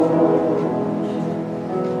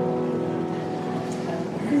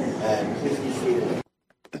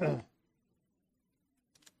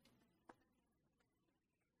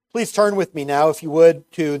Please turn with me now, if you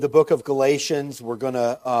would, to the book of Galatians. We're going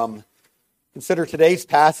to consider today's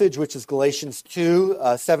passage, which is Galatians 2,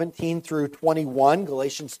 17 through 21.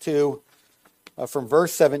 Galatians 2, from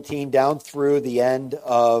verse 17 down through the end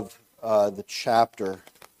of the chapter.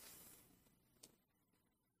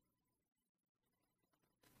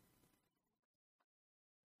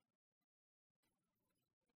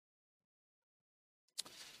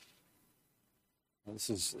 This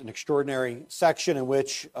is an extraordinary section in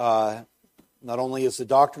which not only is the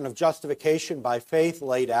doctrine of justification by faith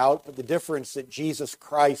laid out, but the difference that Jesus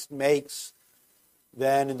Christ makes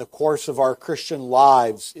then in the course of our Christian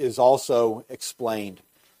lives is also explained.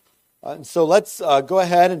 And so let's go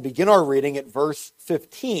ahead and begin our reading at verse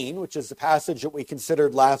 15, which is the passage that we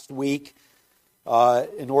considered last week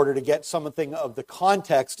in order to get something of the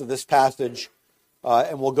context of this passage.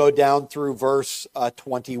 And we'll go down through verse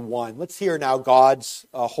 21. Let's hear now God's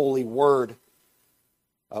holy word.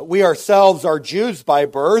 We ourselves are Jews by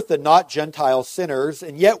birth and not Gentile sinners,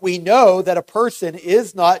 and yet we know that a person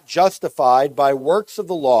is not justified by works of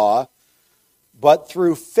the law, but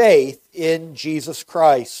through faith in Jesus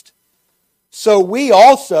Christ. So we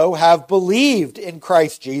also have believed in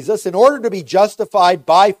Christ Jesus in order to be justified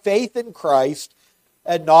by faith in Christ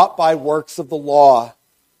and not by works of the law.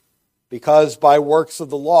 Because by works of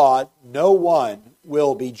the law, no one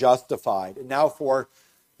will be justified. And now for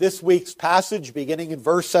this week's passage, beginning in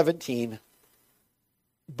verse 17.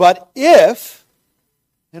 But if,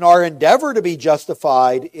 in our endeavor to be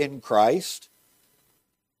justified in Christ,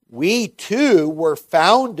 we too were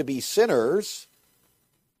found to be sinners,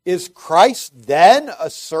 is Christ then a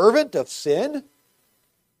servant of sin?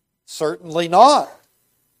 Certainly not.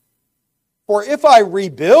 For if I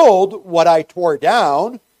rebuild what I tore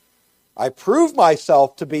down, I prove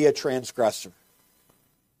myself to be a transgressor.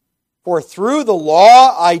 For through the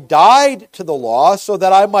law I died to the law so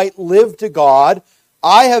that I might live to God.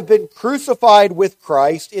 I have been crucified with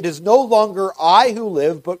Christ. It is no longer I who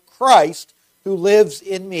live, but Christ who lives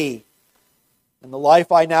in me. And the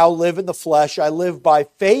life I now live in the flesh, I live by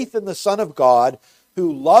faith in the Son of God,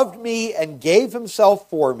 who loved me and gave himself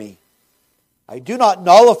for me. I do not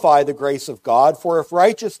nullify the grace of God, for if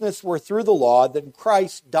righteousness were through the law, then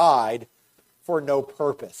Christ died for no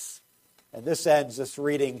purpose. And this ends this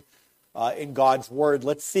reading in God's Word.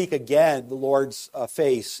 Let's seek again the Lord's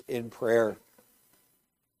face in prayer.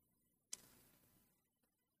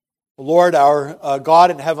 Lord, our God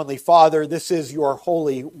and Heavenly Father, this is your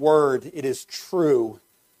holy Word. It is true,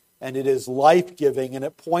 and it is life-giving, and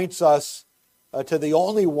it points us to the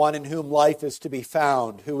only one in whom life is to be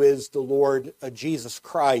found, who is the Lord Jesus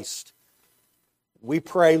Christ. We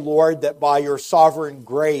pray, Lord, that by your sovereign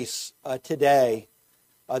grace today,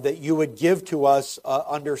 that you would give to us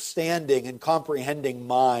understanding and comprehending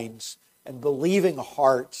minds and believing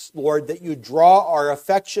hearts, Lord, that you draw our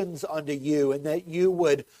affections unto you, and that you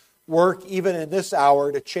would work even in this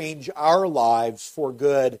hour to change our lives for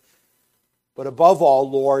good. But above all,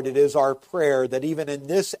 Lord, it is our prayer that even in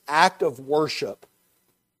this act of worship,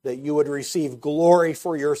 that you would receive glory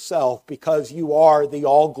for yourself, because you are the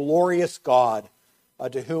all-glorious God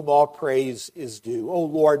to whom all praise is due. Oh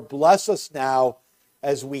Lord, bless us now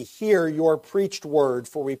as we hear your preached word,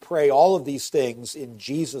 for we pray all of these things in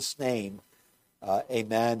Jesus' name.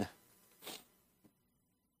 Amen.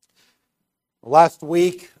 Last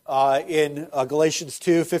week in Galatians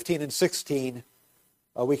 2, 15 and 16,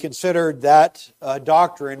 we considered that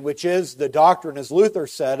doctrine, which is the doctrine, as Luther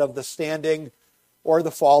said, of the standing or the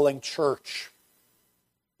falling church.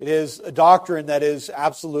 It is a doctrine that is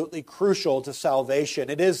absolutely crucial to salvation.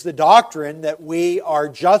 It is the doctrine that we are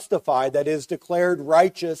justified, that is declared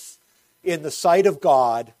righteous in the sight of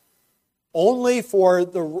God, only for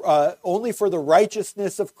the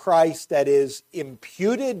righteousness of Christ that is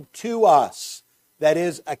imputed to us, that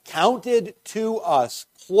is accounted to us,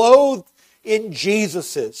 clothed in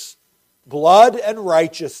Jesus' blood and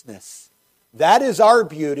righteousness. That is our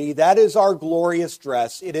beauty. That is our glorious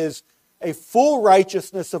dress. It is a full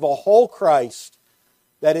righteousness of a whole Christ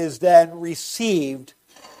that is then received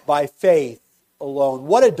by faith alone.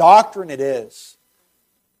 What a doctrine it is.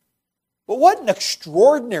 But what an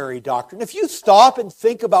extraordinary doctrine. If you stop and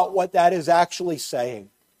think about what that is actually saying,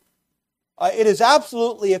 it is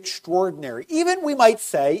absolutely extraordinary. Even, we might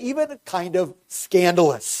say, even kind of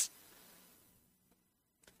scandalous.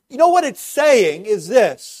 You know what it's saying is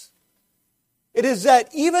this. It is that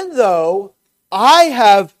even though I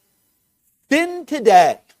have sinned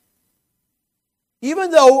today,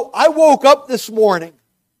 even though I woke up this morning,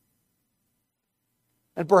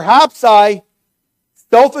 and perhaps I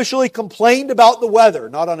selfishly complained about the weather,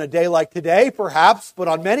 not on a day like today perhaps, but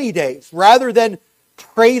on many days, rather than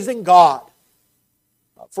praising God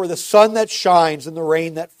for the sun that shines and the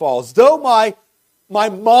rain that falls. Though my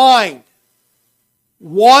mind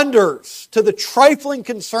wanders to the trifling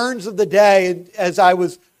concerns of the day as I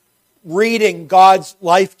was reading God's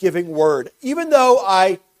life-giving word, even though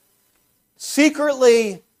I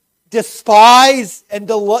secretly despise and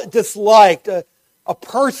disliked a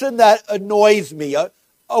person that annoys me, a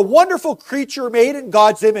wonderful creature made in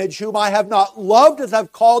God's image whom I have not loved as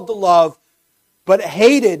I've called to love, but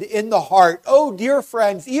hated in the heart. Oh, dear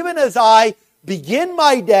friends, even as I begin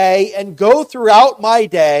my day and go throughout my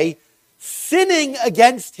day sinning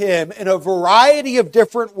against Him in a variety of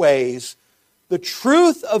different ways, the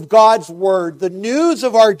truth of God's Word, the news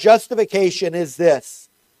of our justification is this.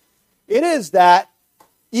 It is that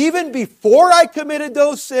even before I committed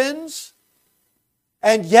those sins,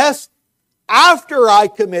 and yes, after I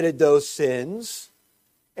committed those sins,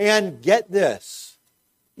 and get this,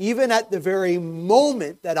 even at the very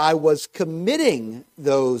moment that I was committing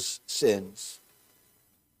those sins,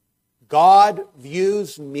 God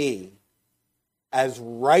views me as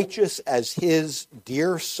righteous as His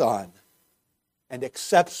dear Son and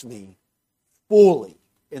accepts me fully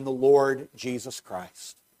in the Lord Jesus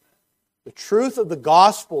Christ. The truth of the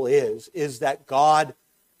gospel is that God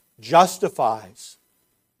justifies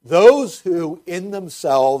those who in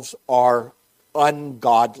themselves are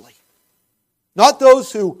ungodly. Not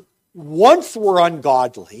those who once were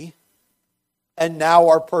ungodly and now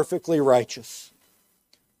are perfectly righteous,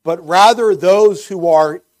 but rather those who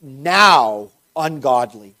are now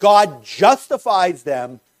ungodly. God justifies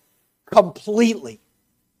them completely.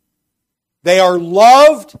 They are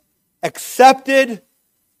loved, accepted,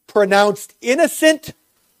 pronounced innocent,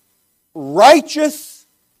 righteous,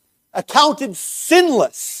 accounted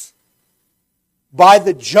sinless by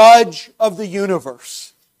the judge of the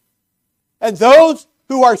universe. And those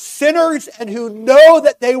who are sinners and who know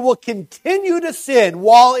that they will continue to sin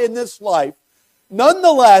while in this life,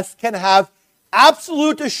 nonetheless can have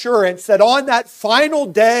absolute assurance that on that final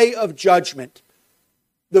day of judgment,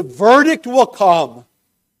 the verdict will come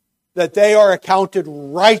that they are accounted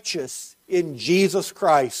righteous in Jesus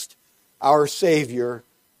Christ, our Savior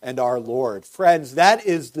and our Lord. Friends, that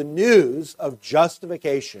is the news of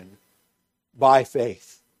justification by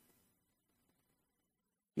faith.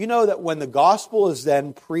 You know that when the gospel is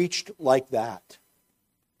then preached like that,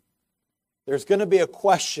 there's going to be a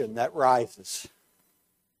question that rises.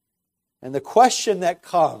 And the question that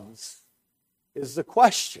comes is the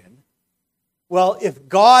question, well, if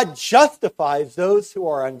God justifies those who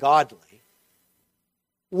are ungodly,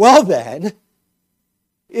 well then,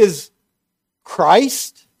 is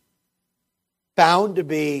Christ found to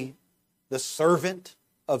be the servant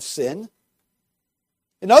of sin?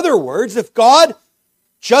 In other words, if God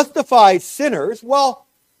justifies sinners, well,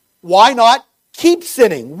 why not keep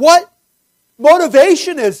sinning? What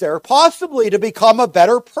motivation is there possibly to become a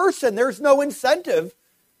better person? There's no incentive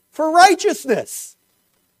for righteousness.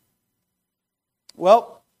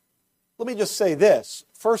 Well, let me just say this.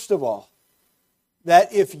 First of all,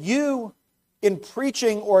 that if you, in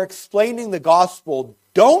preaching or explaining the gospel,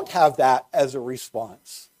 don't have that as a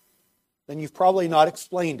response, then you've probably not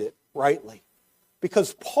explained it rightly.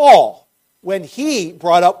 Because Paul, when he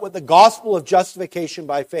brought up what the gospel of justification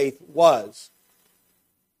by faith was,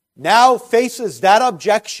 now faces that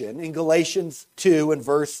objection in Galatians 2 and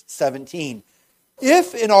verse 17.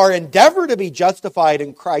 If in our endeavor to be justified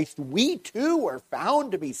in Christ, we too are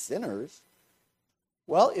found to be sinners,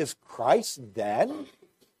 well, is Christ then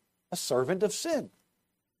a servant of sin?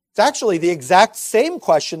 It's actually the exact same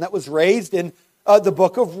question that was raised in the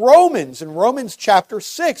book of Romans, in Romans chapter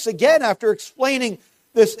 6. Again, after explaining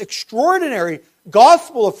this extraordinary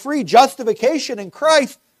gospel of free justification in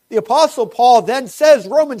Christ, the Apostle Paul then says,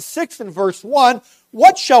 Romans 6 and verse 1,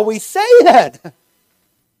 what shall we say then?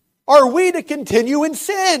 Are we to continue in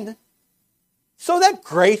sin so that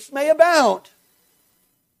grace may abound?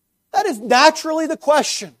 That is naturally the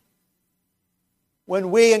question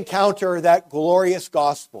when we encounter that glorious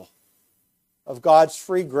gospel of God's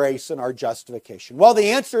free grace and our justification. Well,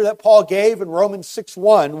 the answer that Paul gave in Romans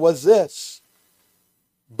 6:1 was this: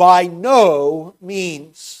 by no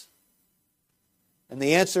means. And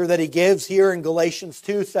the answer that he gives here in Galatians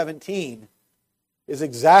 2:17 is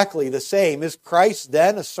exactly the same. Is Christ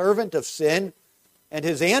then a servant of sin? And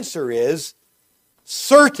his answer is,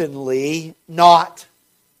 certainly not.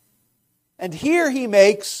 And here he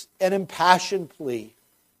makes an impassioned plea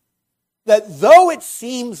that though it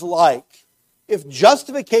seems like if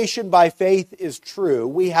justification by faith is true,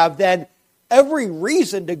 we have then every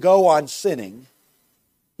reason to go on sinning,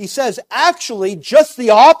 he says actually just the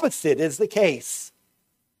opposite is the case.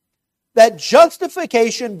 that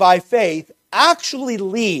justification by faith actually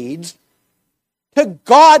leads to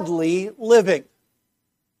godly living.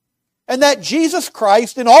 And that Jesus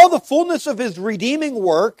Christ, in all the fullness of His redeeming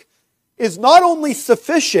work, is not only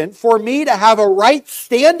sufficient for me to have a right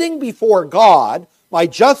standing before God, my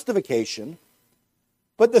justification,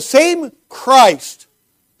 but the same Christ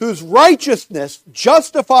whose righteousness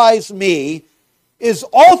justifies me is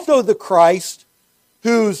also the Christ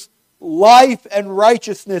whose life and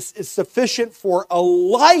righteousness is sufficient for a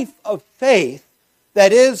life of faith,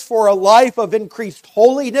 that is, for a life of increased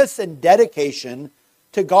holiness and dedication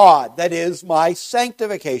to God, that is, my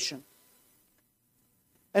sanctification.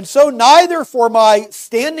 And so neither for my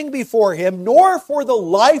standing before Him, nor for the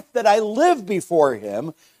life that I live before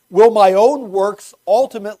Him, will my own works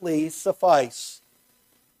ultimately suffice.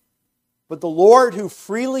 But the Lord who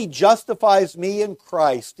freely justifies me in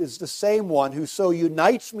Christ is the same one who so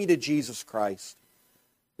unites me to Jesus Christ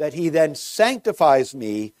that He then sanctifies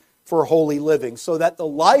me for holy living, so that the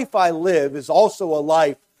life I live is also a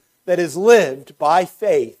life that is lived by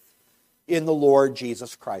faith in the Lord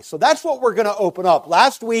Jesus Christ. So that's what we're going to open up.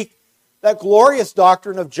 Last week, that glorious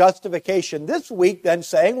doctrine of justification. This week then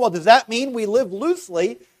saying, well, does that mean we live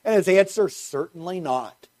loosely? And his answer, certainly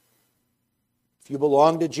not. If you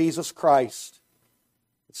belong to Jesus Christ,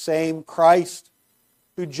 the same Christ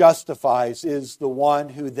who justifies is the one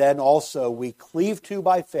who then also we cleave to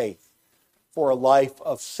by faith for a life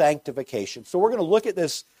of sanctification. So we're going to look at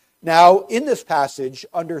this now in this passage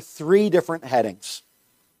under three different headings.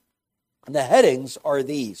 And the headings are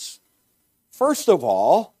these. First of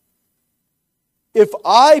all, if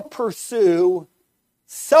I pursue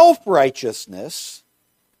self-righteousness,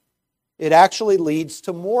 it actually leads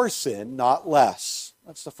to more sin, not less.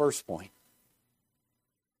 That's the first point.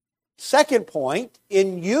 Second point,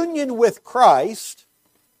 in union with Christ,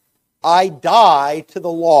 I die to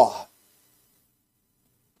the law.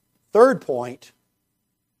 Third point,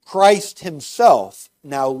 Christ Himself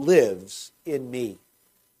now lives in me.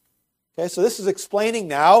 Okay, so this is explaining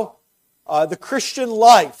now the Christian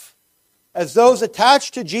life. As those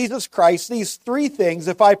attached to Jesus Christ, these three things,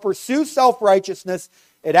 if I pursue self-righteousness,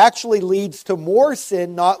 it actually leads to more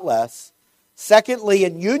sin, not less. Secondly,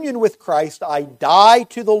 in union with Christ, I die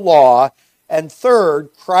to the law. And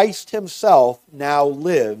third, Christ Himself now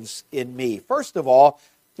lives in me. First of all,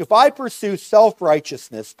 if I pursue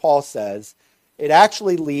self-righteousness, Paul says, it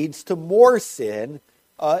actually leads to more sin,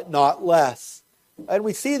 not less. And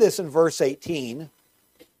we see this in verse 18.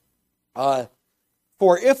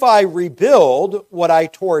 For if I rebuild what I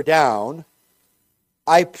tore down,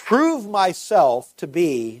 I prove myself to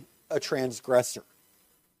be a transgressor.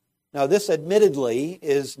 Now, this admittedly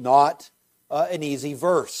is not an easy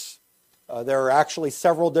verse. There are actually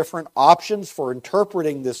several different options for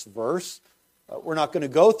interpreting this verse. We're not going to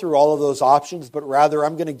go through all of those options, but rather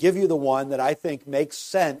I'm going to give you the one that I think makes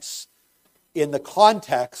sense in the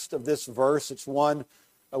context of this verse. It's one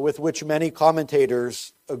with which many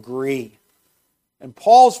commentators agree. And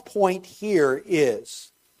Paul's point here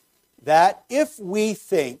is that if we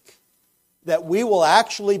think that we will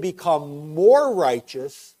actually become more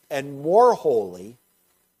righteous and more holy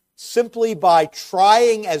simply by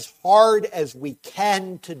trying as hard as we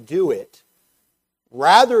can to do it,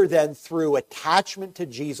 rather than through attachment to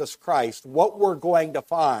Jesus Christ, what we're going to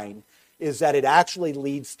find is that it actually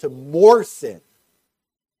leads to more sin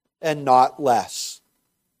and not less.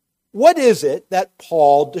 What is it that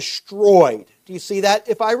Paul destroyed? Do you see that?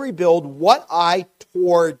 If I rebuild what I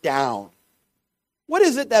tore down. What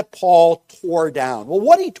is it that Paul tore down? Well,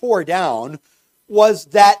 what he tore down was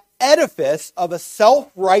that edifice of a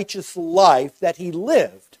self-righteous life that he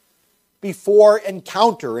lived before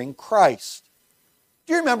encountering Christ.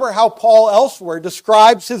 Do you remember how Paul elsewhere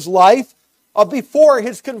describes his life before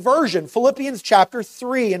his conversion? Philippians chapter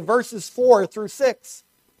 3 and verses 4 through 6.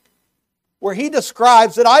 Where he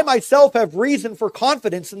describes that I myself have reason for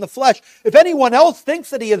confidence in the flesh. If anyone else thinks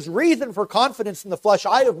that he has reason for confidence in the flesh,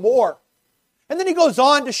 I have more. And then he goes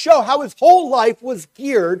on to show how his whole life was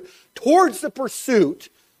geared towards the pursuit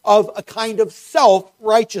of a kind of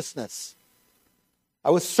self-righteousness. I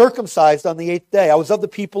was circumcised on the 8th day. I was of the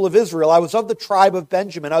people of Israel. I was of the tribe of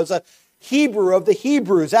Benjamin. I was a Hebrew of the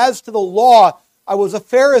Hebrews. As to the law, I was a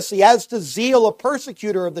Pharisee. As to zeal, a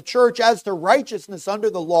persecutor of the church. As to righteousness under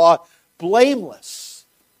the law, blameless.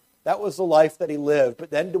 That was the life that he lived. But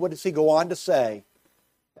then what does he go on to say?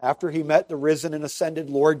 After he met the risen and ascended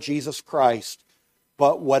Lord Jesus Christ,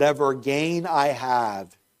 but whatever gain I had,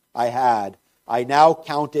 I now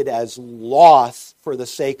count it as loss for the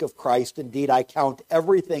sake of Christ. Indeed, I count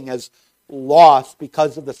everything as loss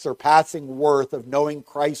because of the surpassing worth of knowing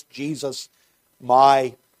Christ Jesus,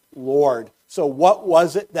 my Lord. So what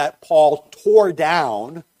was it that Paul tore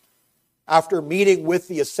down after meeting with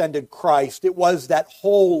the ascended Christ? It was that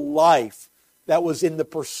whole life that was in the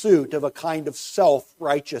pursuit of a kind of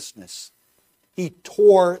self-righteousness. He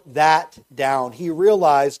tore that down. He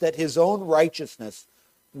realized that his own righteousness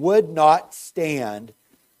would not stand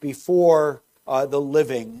before the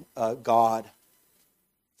living God.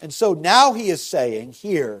 And so now he is saying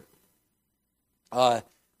here that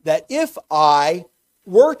if I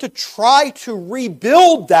were to try to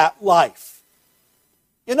rebuild that life,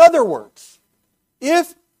 in other words,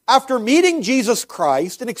 if after meeting Jesus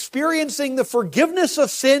Christ and experiencing the forgiveness of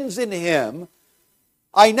sins in Him,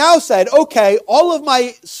 I now said, okay, all of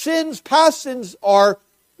my sins, past sins, are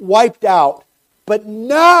wiped out. But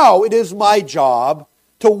now it is my job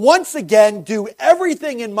to once again do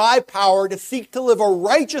everything in my power to seek to live a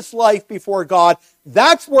righteous life before God.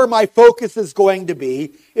 That's where my focus is going to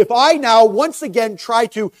be. If I now once again try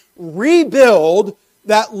to rebuild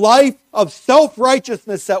that life of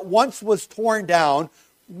self-righteousness that once was torn down,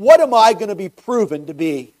 what am I going to be proven to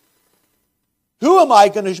be? Who am I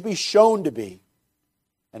going to be shown to be?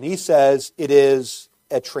 And he says, it is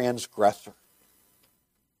a transgressor.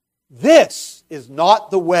 This is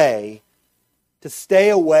not the way to stay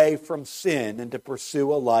away from sin and to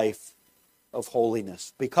pursue a life of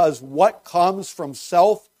holiness. Because what comes from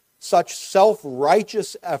such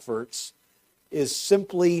self-righteous efforts is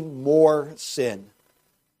simply more sin.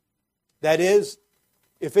 That is,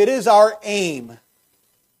 if it is our aim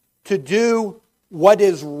to do what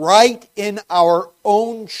is right in our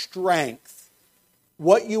own strength,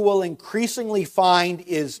 what you will increasingly find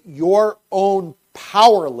is your own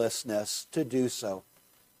powerlessness to do so.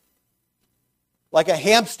 Like a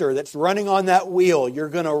hamster that's running on that wheel, you're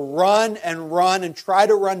going to run and try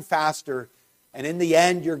to run faster, and in the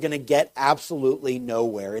end, you're going to get absolutely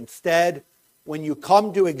nowhere. Instead, when you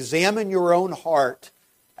come to examine your own heart,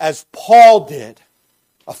 as Paul did,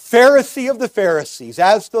 a Pharisee of the Pharisees,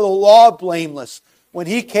 as to the law blameless, when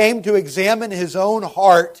he came to examine his own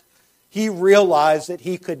heart, he realized that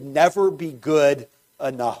he could never be good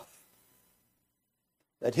enough.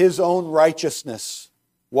 That his own righteousness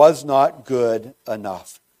was not good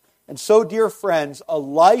enough. And so, dear friends, a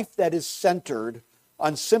life that is centered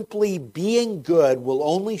on simply being good will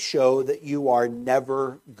only show that you are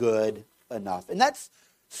never good enough. And that's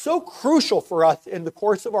so crucial for us in the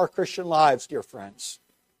course of our Christian lives, dear friends.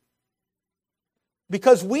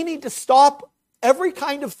 Because we need to stop every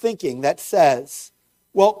kind of thinking that says,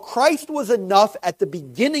 well, Christ was enough at the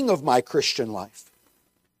beginning of my Christian life.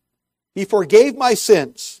 He forgave my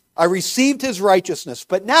sins. I received His righteousness.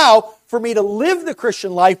 But now, for me to live the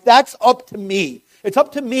Christian life, that's up to me. It's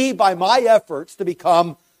up to me by my efforts to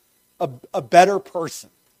become a better person.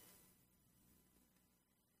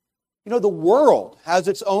 You know, the world has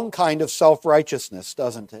its own kind of self-righteousness,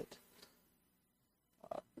 doesn't it?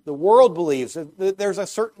 The world believes that there's a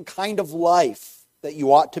certain kind of life that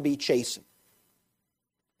you ought to be chasing.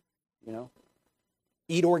 You know,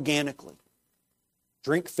 eat organically,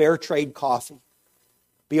 drink fair trade coffee,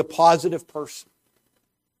 be a positive person,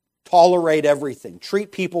 tolerate everything,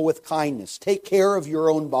 treat people with kindness, take care of your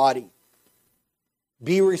own body,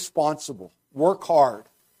 be responsible, work hard,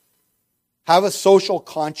 have a social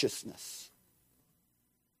consciousness.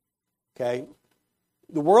 Okay?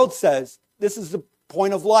 The world says this is the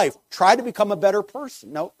point of life. Try to become a better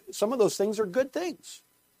person. Now, some of those things are good things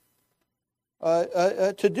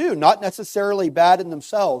to do, not necessarily bad in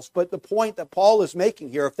themselves. But the point that Paul is making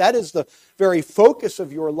here, if that is the very focus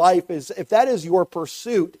of your life, if that is your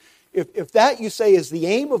pursuit, if that you say is the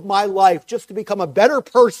aim of my life, just to become a better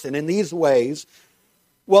person in these ways,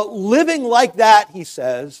 well, living like that, he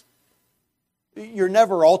says, you're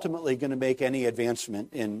never ultimately going to make any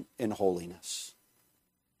advancement in holiness.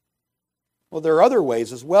 Well, there are other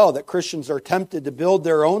ways as well that Christians are tempted to build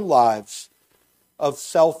their own lives of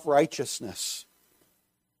self-righteousness.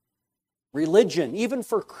 Religion, even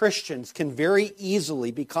for Christians, can very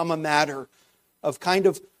easily become a matter of kind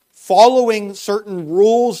of following certain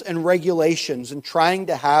rules and regulations and trying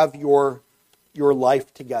to have your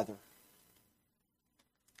life together.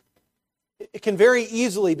 It can very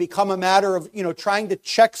easily become a matter of, trying to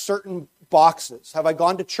check certain boxes. Have I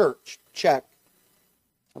gone to church? Check.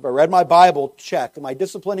 Have I read my Bible? Check. Am I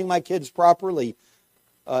disciplining my kids properly?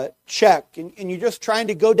 Check. And you're just trying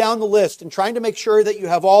to go down the list and trying to make sure that you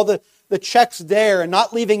have all the checks there and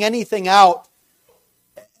not leaving anything out.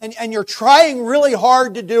 And you're trying really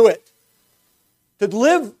hard to do it, to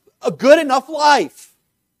live a good enough life.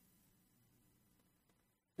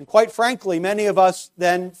 And quite frankly, many of us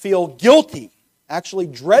then feel guilty, actually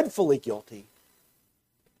dreadfully guilty,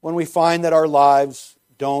 when we find that our lives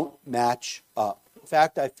don't match up. In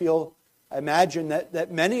fact, I imagine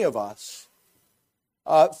that many of us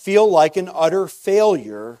feel like an utter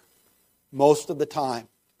failure most of the time.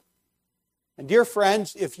 And dear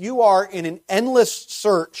friends, if you are in an endless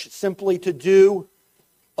search simply to do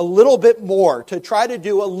a little bit more, to try to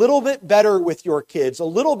do a little bit better with your kids,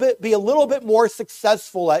 be a little bit more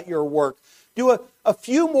successful at your work, do a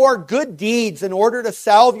few more good deeds in order to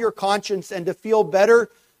salve your conscience and to feel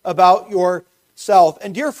better about yourself.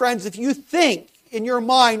 And dear friends, if you think in your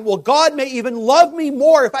mind, well, God may even love me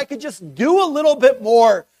more if I could just do a little bit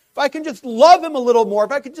more, if I can just love Him a little more,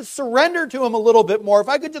 if I could just surrender to Him a little bit more, if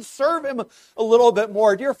I could just serve Him a little bit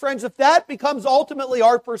more. Dear friends, if that becomes ultimately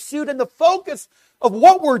our pursuit and the focus of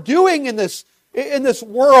what we're doing in this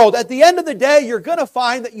world, at the end of the day, you're going to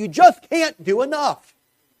find that you just can't do enough.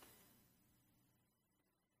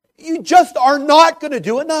 You just are not going to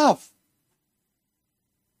do enough.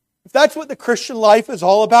 If that's what the Christian life is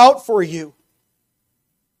all about for you.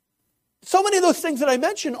 So many of those things that I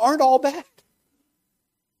mentioned aren't all bad.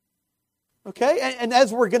 Okay? And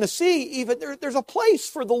as we're going to see, even there's a place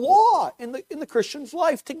for the law in the Christian's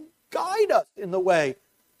life to guide us in the way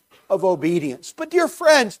of obedience. But dear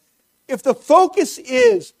friends, if the focus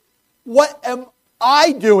is, what am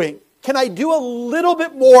I doing? Can I do a little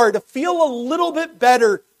bit more to feel a little bit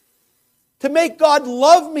better, to make God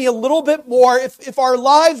love me a little bit more? If our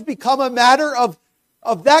lives become a matter of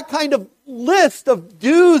that kind of list of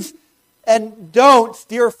do's and don'ts,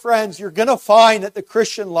 dear friends, you're going to find that the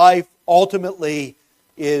Christian life ultimately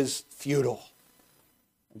is futile.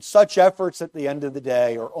 And such efforts at the end of the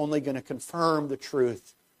day are only going to confirm the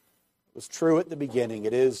truth. It was true at the beginning.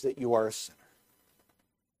 It is that you are a sinner.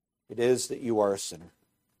 It is that you are a sinner.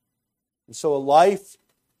 And so a life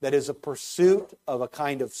that is a pursuit of a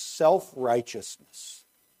kind of self-righteousness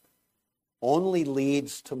only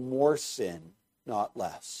leads to more sin, not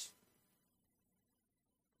less.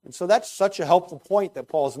 And so that's such a helpful point that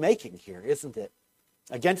Paul's making here, isn't it?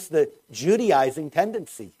 Against the Judaizing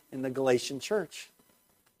tendency in the Galatian church.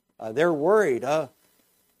 They're worried.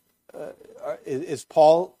 Is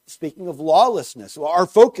Paul speaking of lawlessness? Well, our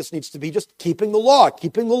focus needs to be just keeping the law,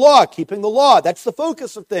 keeping the law, keeping the law. That's the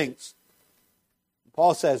focus of things.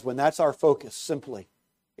 Paul says when that's our focus, simply,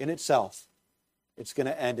 in itself, it's going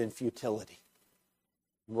to end in futility.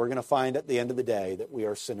 And we're going to find at the end of the day that we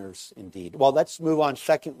are sinners indeed. Well, let's move on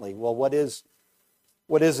secondly. Well, what is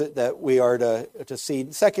it that we are to see?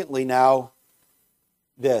 Secondly, now,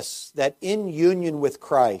 this, that in union with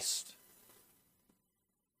Christ,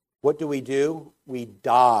 what do? We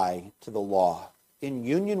die to the law. In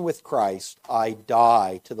union with Christ, I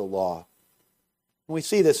die to the law. And we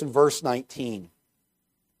see this in verse 19.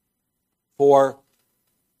 For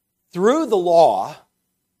through the law,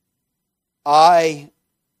 I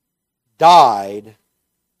died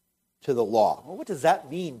to the law. Well, what does that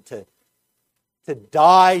mean to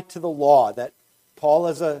die to the law? That Paul,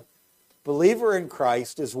 as a believer in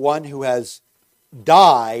Christ, is one who has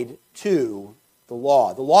died to the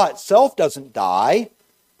law. The law itself doesn't die.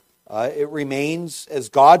 It remains as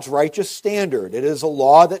God's righteous standard. It is a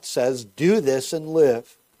law that says, do this and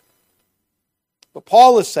live. But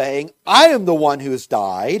Paul is saying, I am the one who has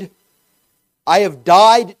died. I have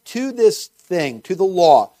died to this thing, to the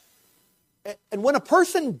law. And when a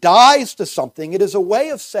person dies to something, it is a way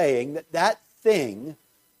of saying that that thing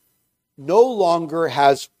no longer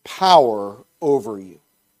has power over you.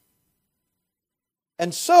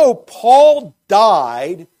 And so Paul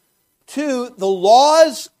died to the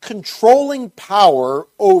law's controlling power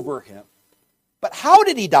over him. But how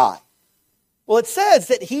did he die? Well, it says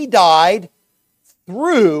that he died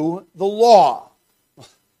through the law.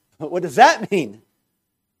 What does that mean?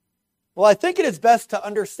 Well, I think it is best to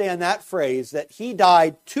understand that phrase, that he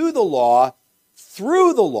died to the law,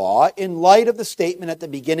 through the law, in light of the statement at the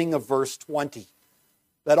beginning of verse 20,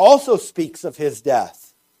 that also speaks of his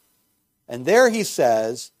death. And there he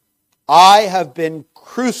says, I have been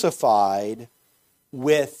crucified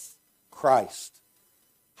with Christ.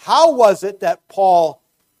 How was it that Paul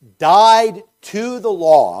died to the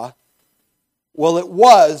law? Well, it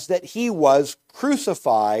was that he was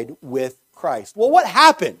crucified with Christ. Well, what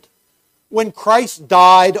happened when Christ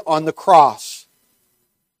died on the cross?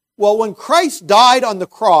 Well, when Christ died on the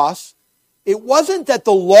cross, it wasn't that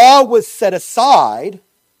the law was set aside,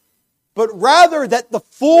 but rather that the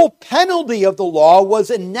full penalty of the law was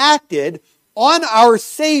enacted on our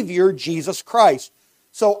Savior, Jesus Christ.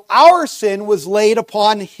 So our sin was laid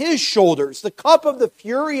upon His shoulders, the cup of the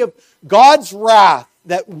fury of God's wrath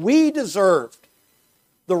that we deserved.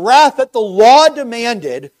 The wrath that the law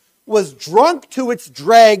demanded was drunk to its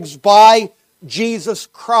dregs by Jesus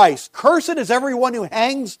Christ. Cursed is everyone who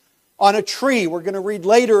hangs on a tree. We're going to read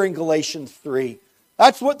later in Galatians 3.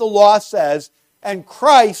 That's what the law says. And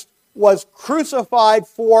Christ was crucified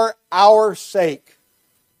for our sake.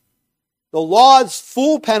 The law's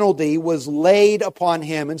full penalty was laid upon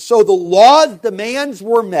him. And so the law's demands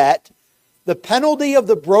were met. The penalty of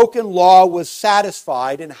the broken law was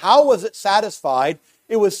satisfied. And how was it satisfied?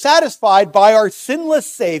 It was satisfied by our sinless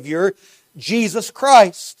Savior, Jesus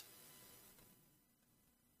Christ.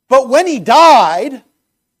 But when he died,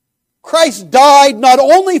 Christ died not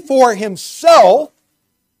only for himself,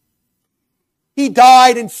 he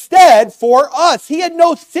died instead for us. He had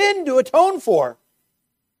no sin to atone for.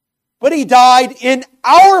 But he died in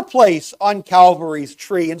our place on Calvary's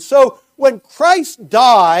tree. And so when Christ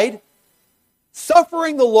died,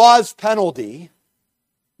 suffering the law's penalty,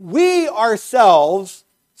 we ourselves,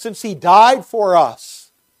 since he died for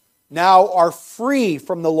us, now are free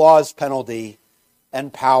from the law's penalty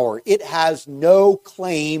and power. It has no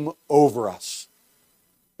claim over us.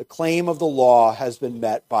 The claim of the law has been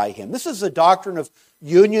met by him. This is the doctrine of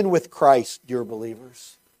union with Christ, dear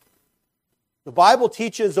believers. The Bible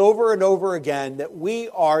teaches over and over again that we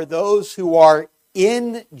are those who are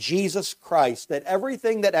in Jesus Christ, that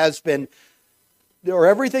everything that has been, or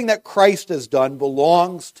everything that Christ has done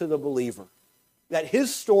belongs to the believer, that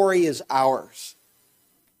his story is ours.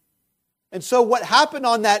 And so what happened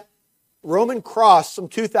on that Roman cross some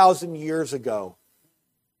 2,000 years ago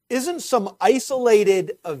isn't some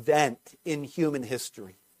isolated event in human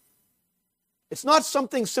history. It's not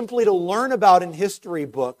something simply to learn about in history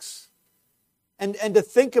books and to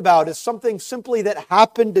think about as something simply that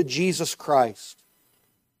happened to Jesus Christ.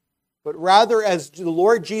 But rather, as the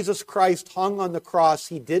Lord Jesus Christ hung on the cross,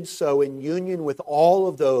 he did so in union with all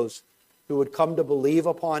of those who would come to believe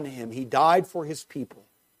upon him. He died for his people.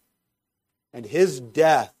 And his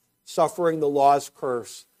death, suffering the law's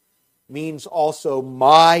curse, means also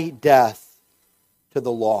my death to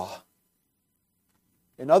the law.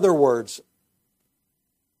 In other words,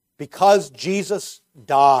 because Jesus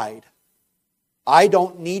died, I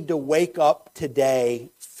don't need to wake up today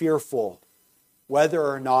fearful whether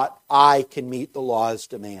or not I can meet the law's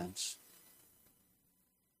demands.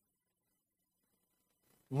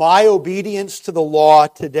 My obedience to the law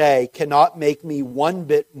today cannot make me one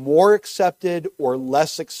bit more accepted or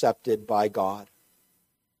less accepted by God.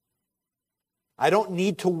 I don't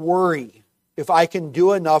need to worry if I can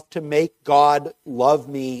do enough to make God love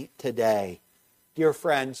me today. Dear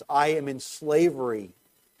friends, I am in slavery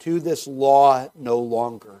to this law no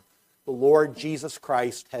longer. The Lord Jesus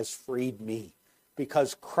Christ has freed me.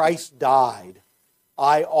 Because Christ died,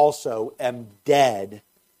 I also am dead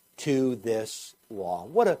to this law.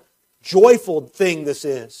 What a joyful thing this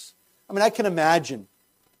is. I mean, I can imagine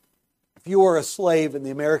if you were a slave in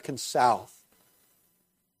the American South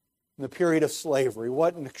in the period of slavery,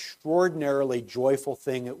 what an extraordinarily joyful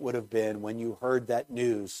thing it would have been when you heard that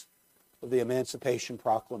news of the Emancipation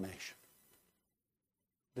Proclamation.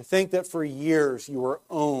 To think that for years you were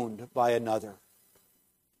owned by another,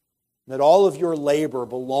 that all of your labor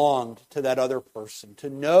belonged to that other person, to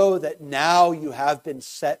know that now you have been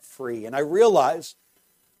set free. And I realize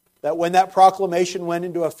that when that proclamation went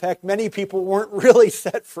into effect, many people weren't really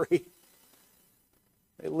set free.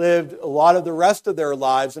 They lived a lot of the rest of their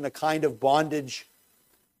lives in a kind of bondage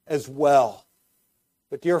as well.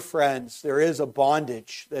 But dear friends, there is a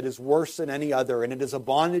bondage that is worse than any other, and it is a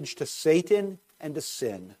bondage to Satan and to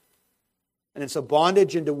sin. And it's a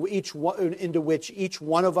bondage into which each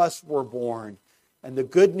one of us were born. And the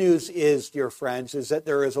good news is, dear friends, is that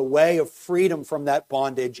there is a way of freedom from that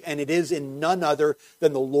bondage, and it is in none other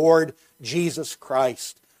than the Lord Jesus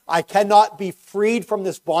Christ. I cannot be freed from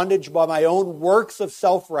this bondage by my own works of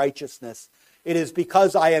self-righteousness. It is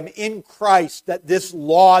because I am in Christ that this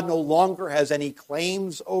law no longer has any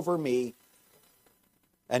claims over me.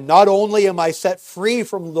 And not only am I set free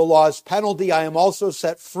from the law's penalty, I am also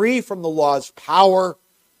set free from the law's power.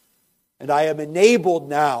 And I am enabled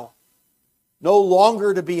now no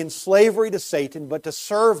longer to be in slavery to Satan, but to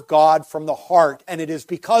serve God from the heart. And it is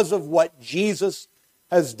because of what Jesus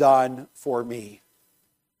has done for me.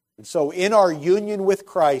 And so in our union with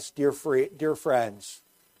Christ, dear friends,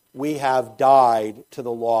 we have died to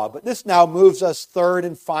the law. But this now moves us third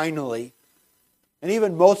and finally, and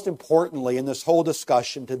even most importantly in this whole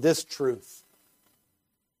discussion, to this truth.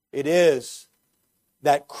 It is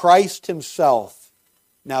that Christ himself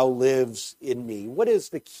now lives in me. What is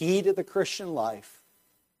the key to the Christian life?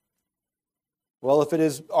 Well, if it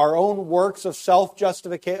is our own works of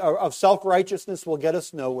self-justification, of self-righteousness, will get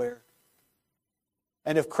us nowhere.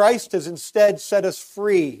 And if Christ has instead set us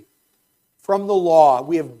free from the law.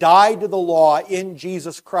 We have died to the law in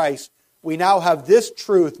Jesus Christ. We now have this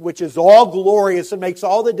truth, which is all glorious and makes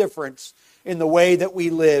all the difference in the way that we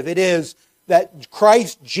live. It is that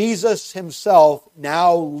Christ Jesus himself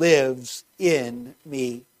now lives in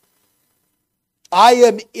me. I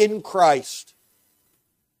am in Christ.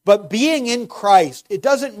 But being in Christ, it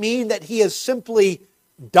doesn't mean that he has simply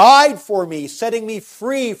died for me, setting me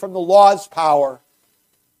free from the law's power.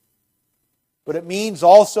 But it means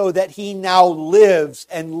also that he now lives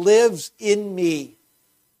and lives in me.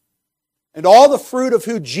 And all the fruit of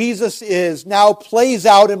who Jesus is now plays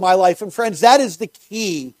out in my life. And friends, that is the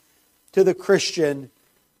key to the Christian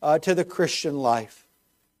life.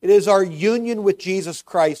 It is our union with Jesus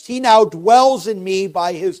Christ. He now dwells in me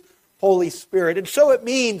by his Holy Spirit. And so it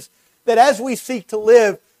means that as we seek to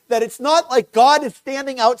live, that it's not like God is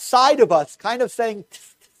standing outside of us, kind of saying,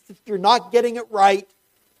 you're not getting it right.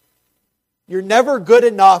 You're never good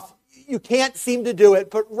enough. You can't seem to do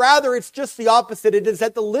it. But rather, it's just the opposite. It is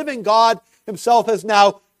that the living God himself has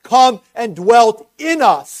now come and dwelt in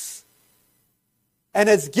us and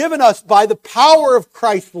has given us, by the power of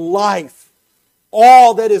Christ's life,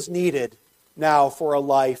 all that is needed now for a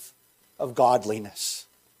life of godliness.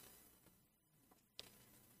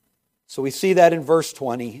 So we see that in verse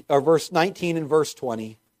 19 and verse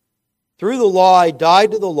 20. Through the law I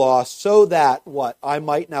died to the law, so that, what? I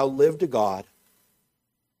might now live to God.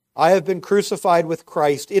 I have been crucified with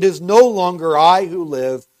Christ. It is no longer I who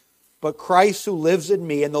live, but Christ who lives in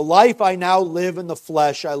me. And the life I now live in the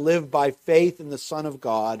flesh, I live by faith in the Son of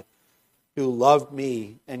God, who loved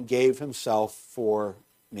me and gave himself for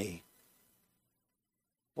me.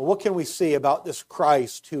 Well, what can we see about this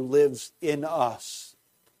Christ who lives in us,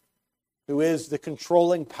 who is the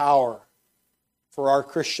controlling power for our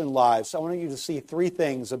Christian lives? I want you to see three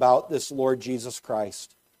things about this Lord Jesus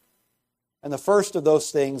Christ. And the first of those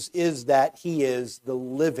things is that he is the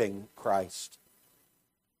living Christ.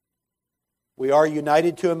 We are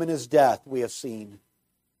united to him in his death, we have seen.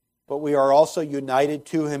 But we are also united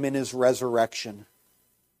to him in his resurrection.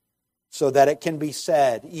 So that it can be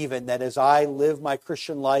said, even, that as I live my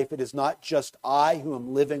Christian life, it is not just I who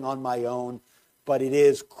am living on my own, but it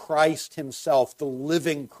is Christ himself, the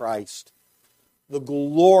living Christ, the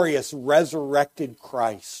glorious resurrected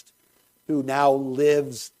Christ, who now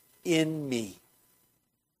lives in me.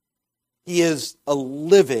 He is a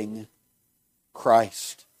living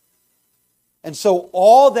Christ. And so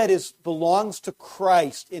all that belongs to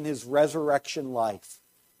Christ in his resurrection life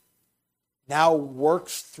now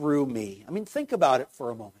works through me. I mean, think about it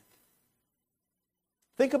for a moment.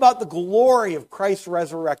 Think about the glory of Christ's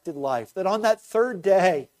resurrected life, that on that third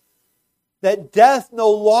day, that death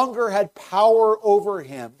no longer had power over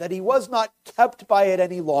him, that he was not kept by it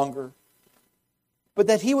any longer, but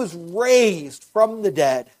that he was raised from the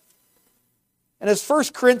dead. And as 1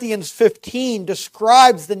 Corinthians 15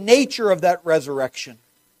 describes the nature of that resurrection,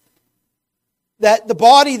 that the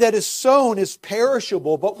body that is sown is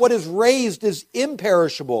perishable, but what is raised is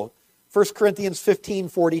imperishable. 1 Corinthians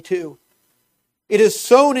 15:42. It is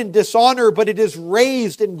sown in dishonor, but it is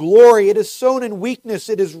raised in glory. It is sown in weakness,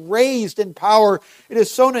 it is raised in power. It is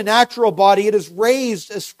sown a natural body, it is raised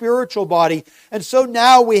a spiritual body. And so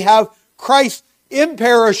now we have Christ's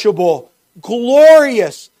imperishable,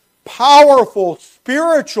 glorious, powerful,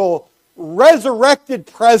 spiritual, resurrected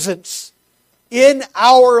presence in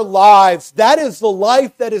our lives. That is the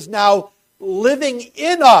life that is now living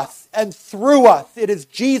in us and through us. It is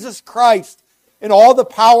Jesus Christ in all the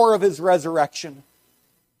power of his resurrection.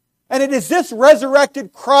 And it is this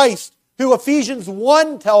resurrected Christ who Ephesians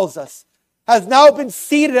 1 tells us has now been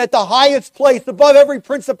seated at the highest place above every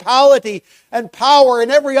principality and power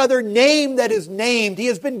and every other name that is named. He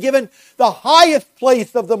has been given the highest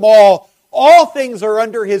place of them all. All things are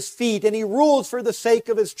under his feet, and he rules for the sake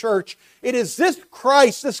of his church. It is this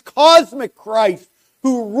Christ, this cosmic Christ,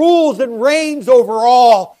 who rules and reigns over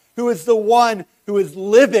all, who is the one who is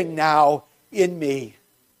living now in me.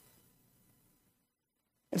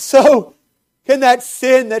 And so, can that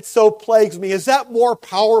sin that so plagues me, is that more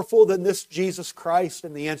powerful than this Jesus Christ?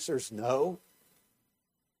 And the answer is no.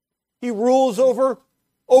 He rules over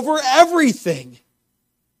everything.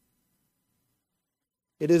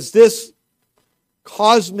 It is this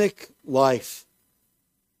cosmic life.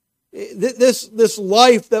 This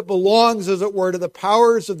life that belongs, as it were, to the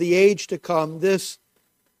powers of the age to come. This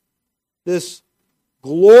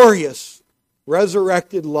glorious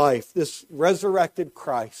resurrected life. This resurrected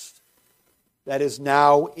Christ that is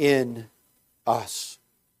now in us.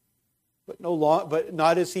 But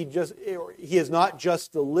not as he is not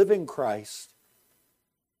just the living Christ,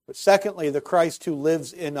 But secondly, the Christ who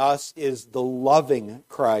lives in us is the loving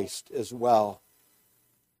Christ as well.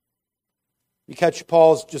 You catch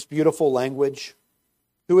Paul's just beautiful language?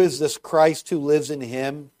 Who is this Christ who lives in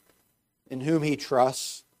him, in whom he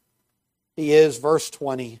trusts? He is, verse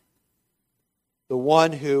 20, the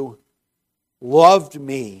one who loved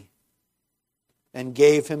me and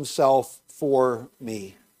gave himself for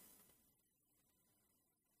me.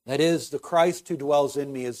 That is, the Christ who dwells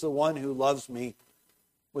in me is the one who loves me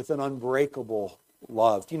with an unbreakable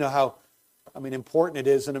love. Do you know how important it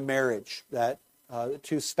is in a marriage that the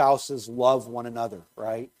two spouses love one another,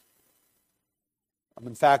 right?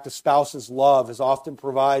 In fact, a spouse's love has often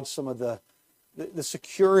provides some of the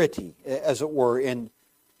security, as it were, and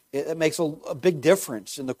it makes a big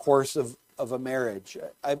difference in the course of a marriage.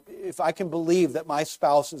 If I can believe that my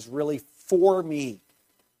spouse is really for me,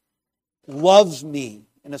 loves me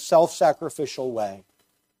in a self-sacrificial way,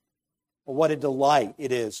 well, what a delight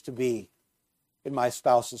it is to be in my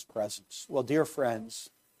spouse's presence. Well, dear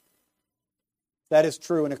friends, that is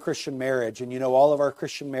true in a Christian marriage, and all of our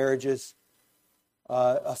Christian marriages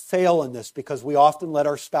fail in this because we often let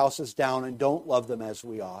our spouses down and don't love them as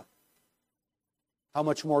we ought. How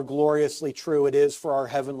much more gloriously true it is for our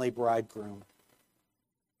heavenly bridegroom.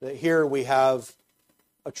 That here we have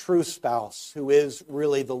a true spouse who is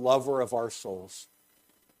really the lover of our souls.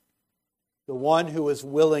 The one who is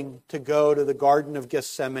willing to go to the Garden of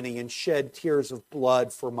Gethsemane and shed tears of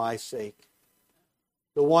blood for my sake.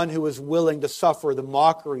 The one who is willing to suffer the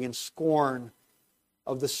mockery and scorn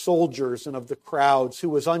of the soldiers and of the crowds, who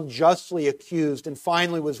was unjustly accused and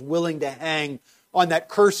finally was willing to hang on that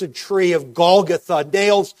cursed tree of Golgotha,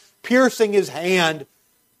 nails piercing his hand,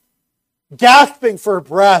 gasping for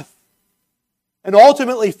breath, and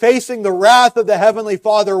ultimately facing the wrath of the Heavenly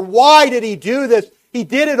Father. Why did he do this? He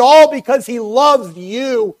did it all because he loves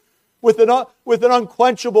you with an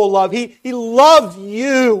unquenchable love. He loved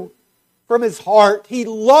you from his heart. He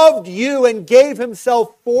loved you and gave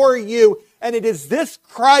himself for you. And it is this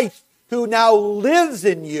Christ who now lives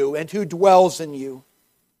in you and who dwells in you.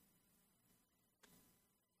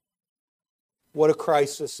 What a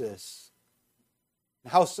Christ this is.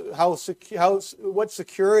 What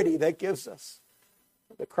security that gives us.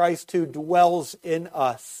 The Christ who dwells in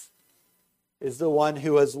us is the one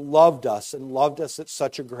who has loved us and loved us at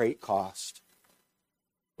such a great cost.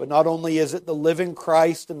 But not only is it the living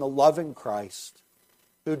Christ and the loving Christ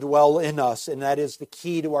who dwell in us, and that is the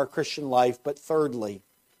key to our Christian life, but thirdly,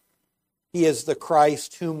 he is the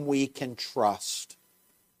Christ whom we can trust.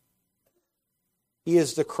 He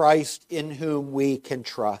is the Christ in whom we can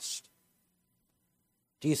trust.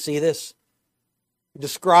 Do you see this? He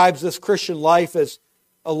describes this Christian life as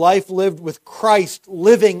a life lived with Christ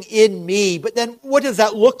living in me. But then what does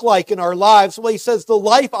that look like in our lives? Well, he says, the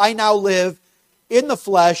life I now live in the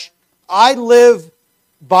flesh, I live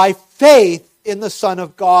by faith in the Son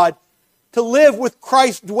of God. To live with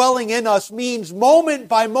Christ dwelling in us means moment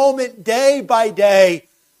by moment, day by day,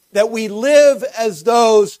 that we live as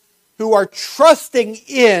those who are trusting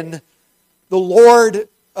in the Lord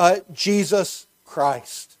Jesus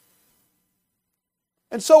Christ.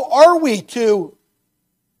 And so are we to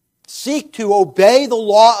seek to obey the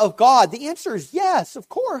law of God? The answer is yes, of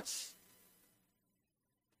course.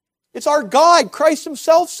 It's our guide. Christ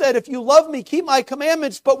himself said, if you love me, keep my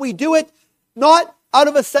commandments. But we do it not out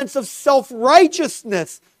of a sense of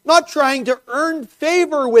self-righteousness, not trying to earn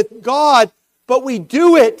favor with God, but we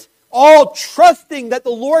do it all trusting that the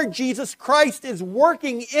Lord Jesus Christ is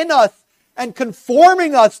working in us and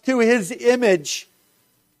conforming us to his image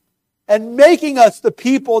and making us the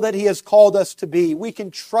people that he has called us to be. We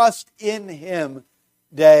can trust in him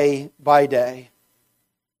day by day.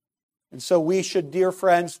 And so we should, dear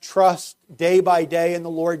friends, trust day by day in the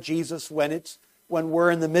Lord Jesus when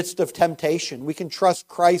we're in the midst of temptation. We can trust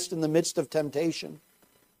Christ in the midst of temptation.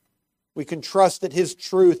 We can trust that his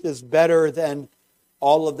truth is better than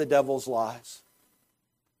all of the devil's lies.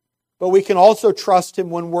 But we can also trust him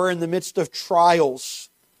when we're in the midst of trials.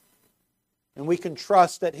 And we can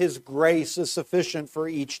trust that his grace is sufficient for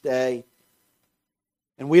each day.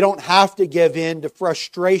 And we don't have to give in to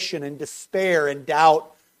frustration and despair and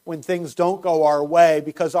doubt when things don't go our way,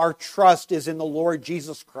 because our trust is in the Lord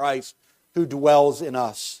Jesus Christ who dwells in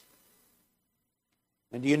us.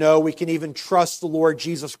 And do you know, we can even trust the Lord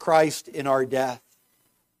Jesus Christ in our death.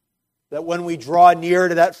 That when we draw near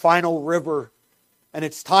to that final river and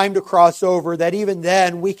it's time to cross over, that even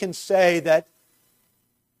then we can say that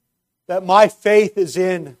my faith is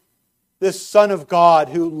in this Son of God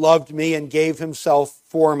who loved me and gave himself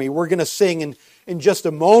for me. We're going to sing in just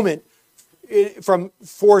a moment from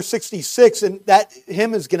 466, and that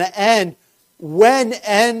hymn is going to end When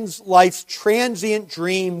ends life's transient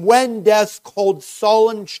dream? When death's cold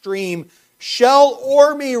sullen stream shall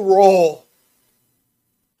o'er me roll?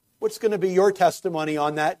 What's going to be your testimony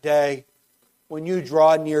on that day when you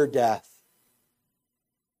draw near death?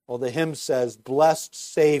 Well, the hymn says, "Blessed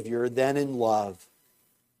Savior, then in love,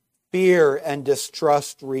 fear and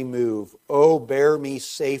distrust remove. Oh, bear me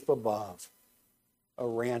safe above a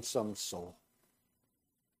ransomed soul."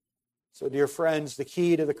 So, dear friends, the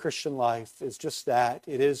key to the Christian life is just that.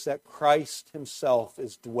 It is that Christ himself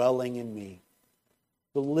is dwelling in me.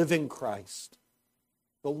 The living Christ,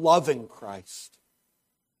 the loving Christ,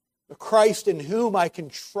 the Christ in whom I can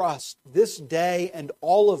trust this day and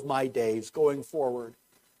all of my days going forward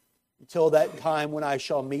until that time when I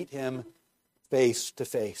shall meet him face to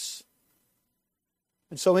face.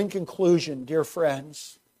 And so in conclusion, dear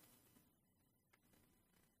friends,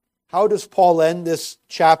 how does Paul end this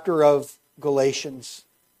chapter of Galatians?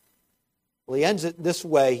 Well, he ends it this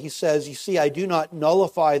way. He says, "You see, I do not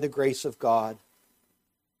nullify the grace of God.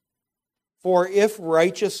 For if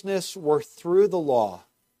righteousness were through the law,"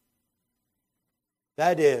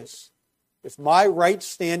 that is, if my right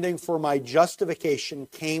standing for my justification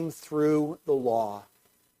came through the law,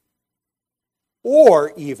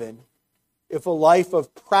 or even if a life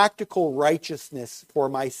of practical righteousness for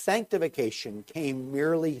my sanctification came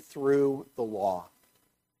merely through the law,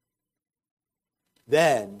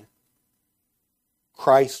 then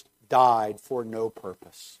Christ died for no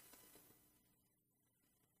purpose.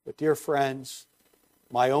 But dear friends,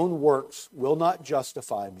 my own works will not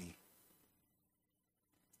justify me.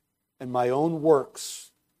 And my own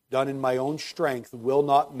works, done in my own strength, will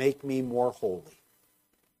not make me more holy.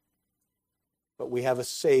 But we have a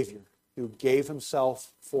Savior who gave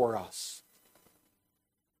himself for us,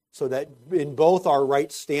 so that in both our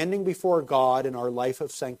right standing before God and our life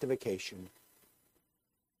of sanctification,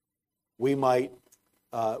 we might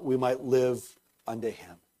live unto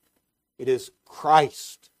him. It is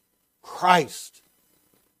Christ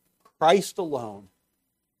alone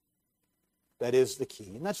that is the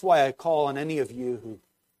key. And that's why I call on any of you who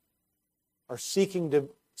are seeking to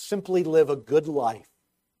simply live a good life,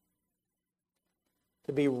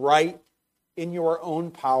 to be right in your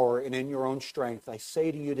own power and in your own strength. I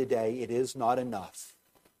say to you today, it is not enough.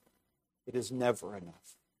 It is never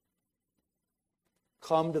enough.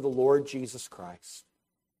 Come to the Lord Jesus Christ,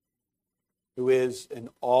 who is an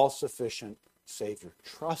all-sufficient Savior.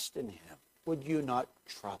 Trust in him. Would you not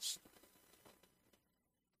trust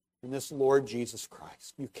in this Lord Jesus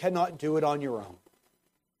Christ? You cannot do it on your own.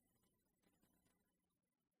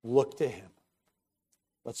 Look to him.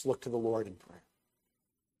 Let's look to the Lord in prayer.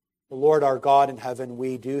 The Lord our God in heaven,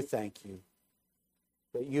 we do thank you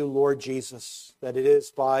that you, Lord Jesus, that it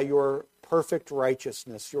is by your perfect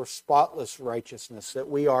righteousness, your spotless righteousness, that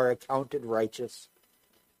we are accounted righteous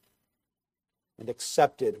and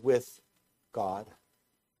accepted with God.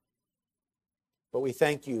 But we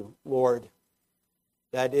thank you, Lord,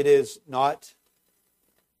 that it is not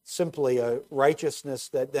simply a righteousness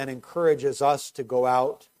that then encourages us to go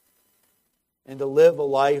out and to live a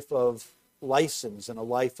life of license and a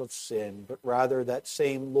life of sin, but rather that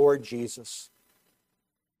same Lord Jesus,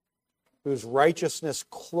 whose righteousness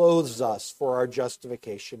clothes us for our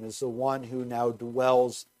justification, is the one who now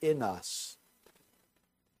dwells in us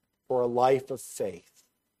for a life of faith.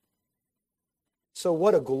 So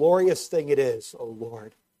what a glorious thing it is, O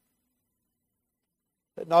Lord,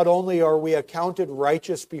 that not only are we accounted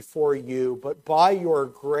righteous before you, but by your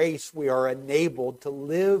grace we are enabled to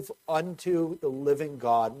live unto the living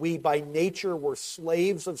God. We by nature were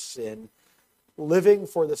slaves of sin, living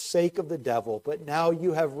for the sake of the devil, but now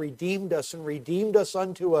you have redeemed us and redeemed us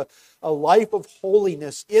unto a life of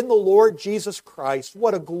holiness in the Lord Jesus Christ.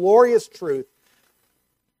 What a glorious truth,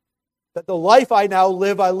 that the life I now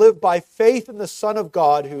live, I live by faith in the Son of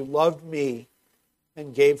God who loved me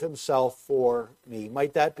and gave himself for me.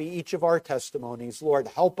 Might that be each of our testimonies. Lord,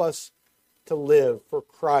 help us to live for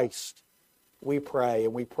Christ, we pray.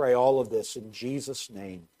 And we pray all of this in Jesus'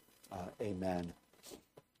 name. Amen.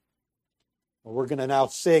 Well, we're going to now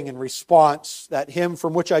sing in response that hymn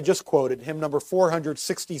from which I just quoted, hymn number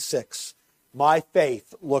 466, "My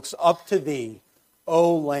Faith Looks Up to Thee,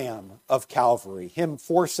 O Lamb of Calvary." Hymn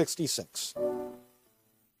 466.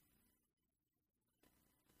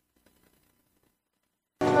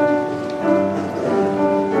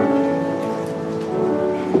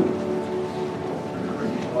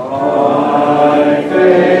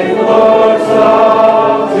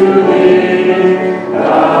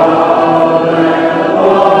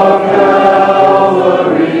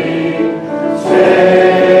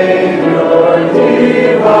 Savior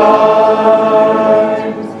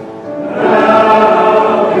divine,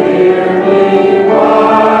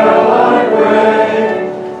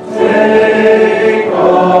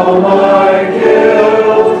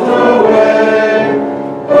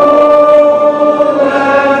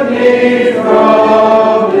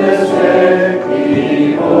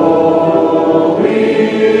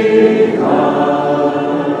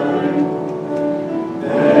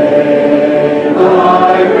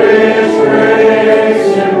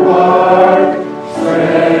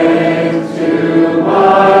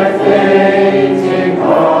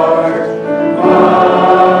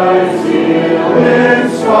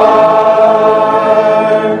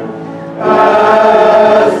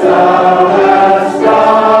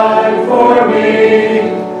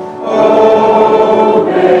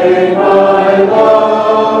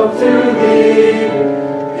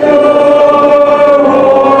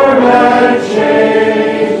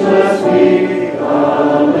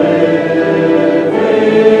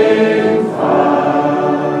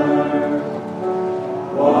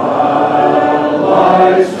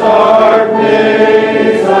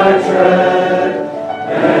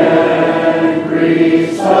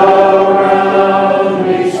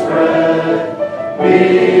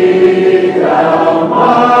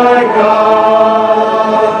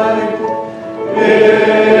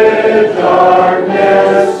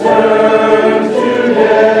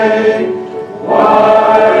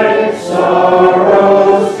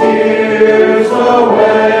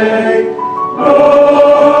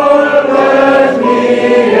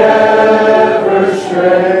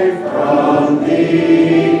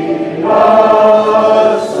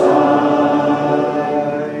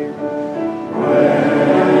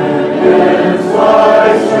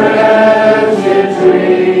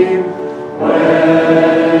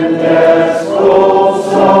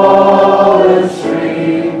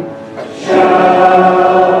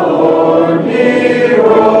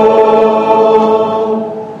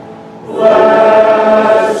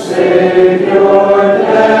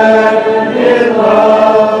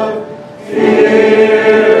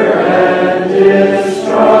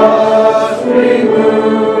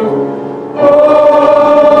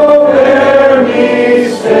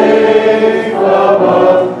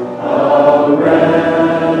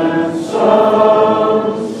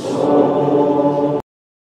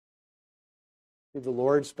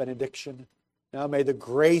 Benediction. Now may the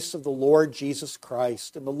grace of the Lord Jesus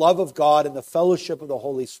Christ and the love of God and the fellowship of the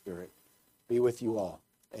Holy Spirit be with you all.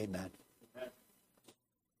 Amen.